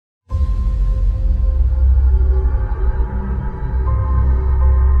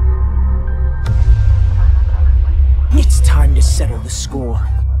settle the score.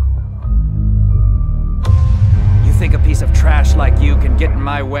 You think a piece of trash like you can get in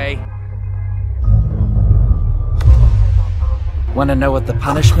my way? Wanna know what the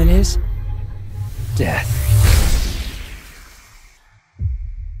punishment is? Death.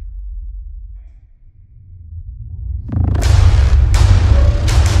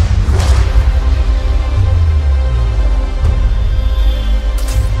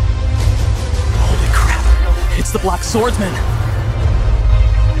 It's the Black Swordsman!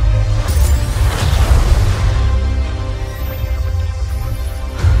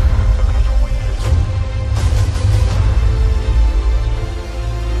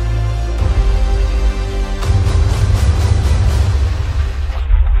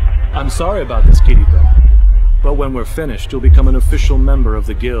 I'm sorry about this, Kirito. But when we're finished, you'll become an official member of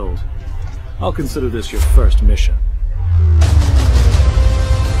the guild. I'll consider this your first mission.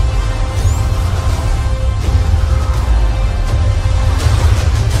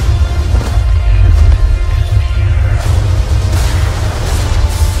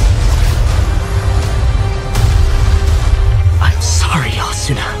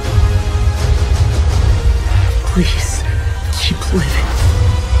 Please, keep living.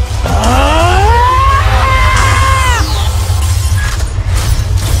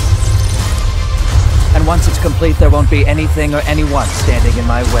 And once it's complete, there won't be anything or anyone standing in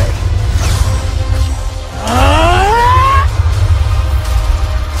my way.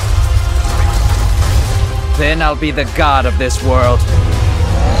 Then I'll be the god of this world.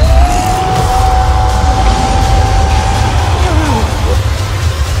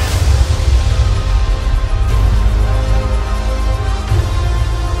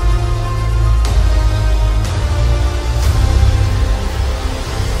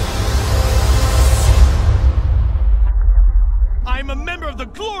 I'm a member of the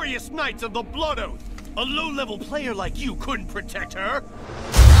glorious Knights of the Blood Oath! A low-level player like you couldn't protect her!